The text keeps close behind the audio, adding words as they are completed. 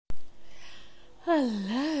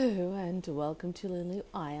Hello and welcome to Lulu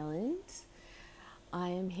Island. I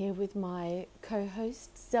am here with my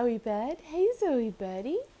co-host Zoe Bird. Hey Zoe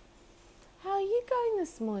Birdie, how are you going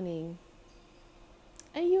this morning?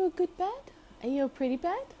 Are you a good bird? Are you a pretty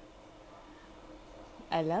bird?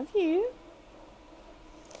 I love you.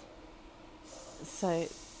 So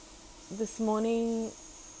this morning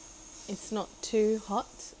it's not too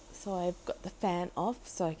hot, so I've got the fan off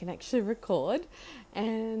so I can actually record.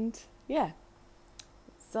 And yeah,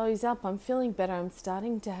 Zoe's up. I'm feeling better. I'm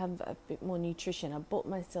starting to have a bit more nutrition. I'm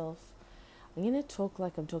going to talk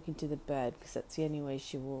like I'm talking to the bird because that's the only way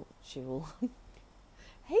she will.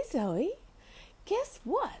 Hey Zoe, guess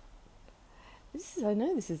what? I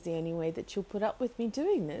know this is the only way that she'll put up with me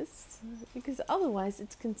doing this, because otherwise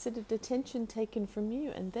it's considered attention taken from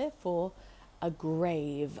you and therefore a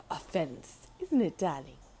grave offence, isn't it,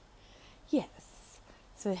 darling? Yes.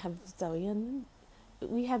 So I have Zoe on.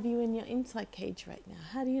 We have you in your inside cage right now.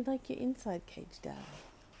 How do you like your inside cage, darling?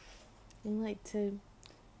 You like to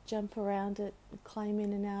jump around it, climb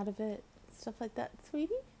in and out of it, stuff like that,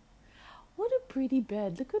 sweetie? What a pretty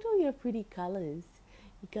bird. Look at all your pretty colours.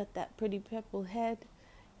 You got that pretty purple head.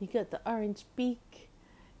 You got the orange beak.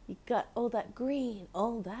 You got all that green.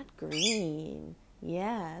 All that green.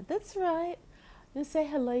 Yeah, that's right. Now say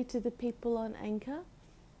hello to the people on Anchor.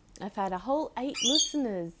 I've had a whole 8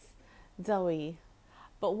 listeners, Zoe.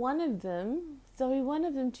 But one of them,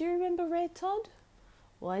 do you remember Red Todd?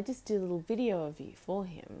 Well, I just did a little video of you for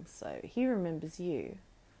him, so he remembers you.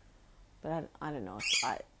 But I don't know.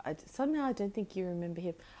 Somehow I don't think you remember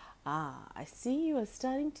him. I see you are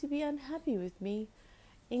starting to be unhappy with me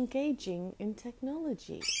engaging in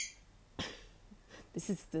technology. This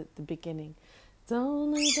is the beginning. It's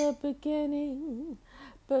only the beginning,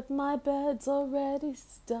 but my bird's already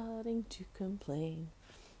starting to complain.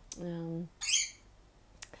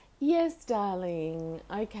 Yes, darling.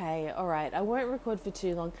 Okay, all right. I won't record for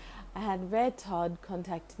too long. I had Red Todd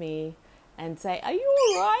contact me and say, "Are you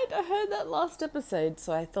all right? I heard that last episode."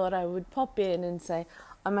 So I thought I would pop in and say,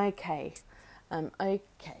 "I'm okay. I'm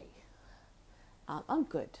okay. I'm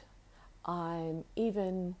good. I'm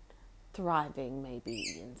even thriving,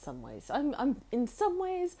 maybe in some ways. In some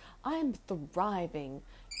ways, I'm thriving.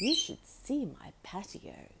 You should see my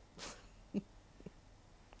patio."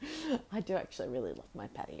 I do actually really love my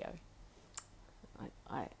patio.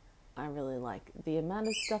 I really like the amount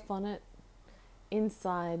of stuff on it.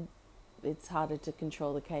 Inside, it's harder to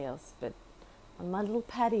control the chaos, but on my little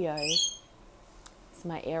patio, it's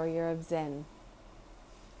my area of zen.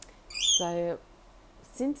 So,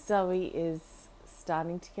 since Zoe is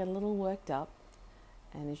starting to get a little worked up,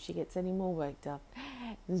 and if she gets any more worked up,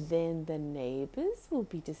 then the neighbours will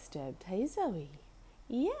be disturbed. Hey, Zoe?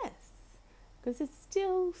 Yes. Because it's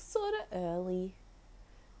still sort of early.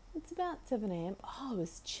 It's about 7 a.m. Oh, it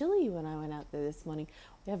was chilly when I went out there this morning.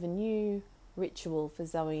 We have a new ritual for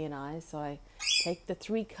Zoe and I. So I take the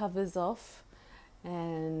 3 covers off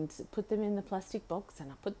and put them in the plastic box,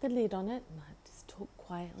 and I put the lid on it, and I just talk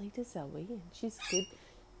quietly to Zoe, and she's good.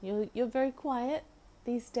 You're very quiet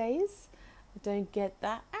these days. I don't get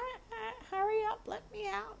that, hurry up, let me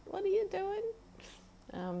out, what are you doing?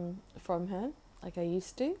 From her, like I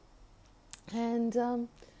used to. And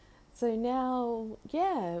so now,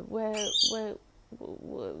 yeah, we're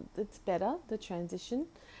it's better, the transition.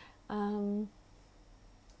 I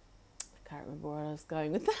can't remember where I was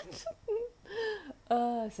going with that.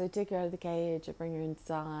 So I take her out of the cage, I bring her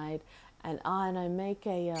inside, and I make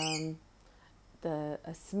a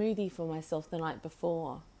smoothie for myself the night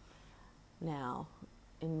before now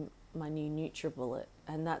in my new NutriBullet,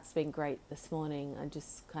 and that's been great this morning. I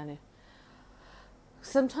just kind of,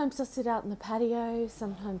 sometimes I'll sit out in the patio,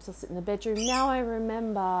 sometimes I'll sit in the bedroom. Now I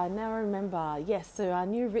remember. Yes, so our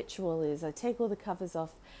new ritual is I take all the covers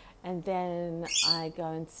off, and then I go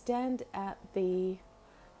and stand at the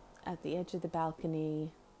edge of the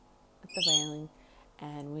balcony, at the railing,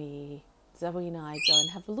 and Zoe and I go and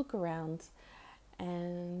have a look around,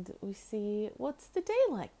 and we see what's the day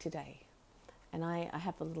like today. And I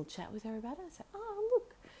have a little chat with her about it. I say, "Oh,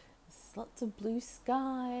 look, there's lots of blue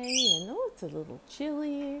sky, and it's a little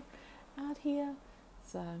chilly out here."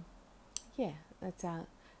 So, yeah, that's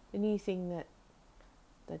the new thing that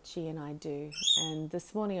she and I do. And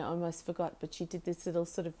this morning I almost forgot, but she did this little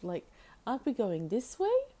sort of like, "Aren't we going this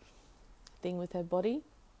way?" thing with her body.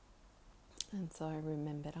 And so I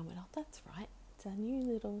remembered. I went, "Oh, that's right. It's our new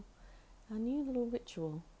little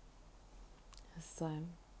ritual." So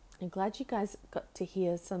I'm glad you guys got to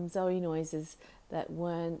hear some Zoe noises that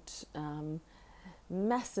weren't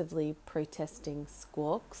massively protesting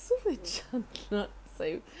squawks, which I'm not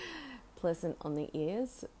so pleasant on the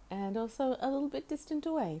ears and also a little bit distant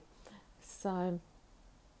away. So,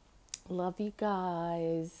 love you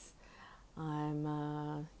guys.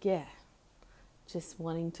 I'm, just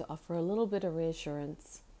wanting to offer a little bit of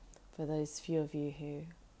reassurance for those few of you who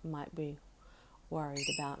might be worried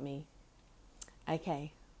about me.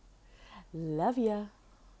 Okay, love ya.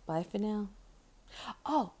 Bye for now.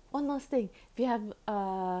 Oh, one last thing. If you have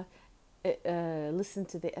listened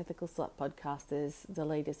to the Ethical Slut podcast, there's the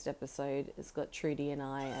latest episode. It's got Trudy and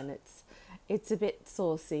I, and it's a bit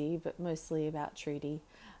saucy, but mostly about Trudy.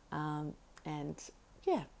 And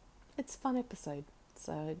yeah, it's a fun episode.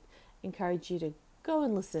 So I'd encourage you to go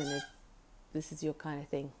and listen if this is your kind of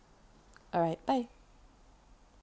thing. All right, bye.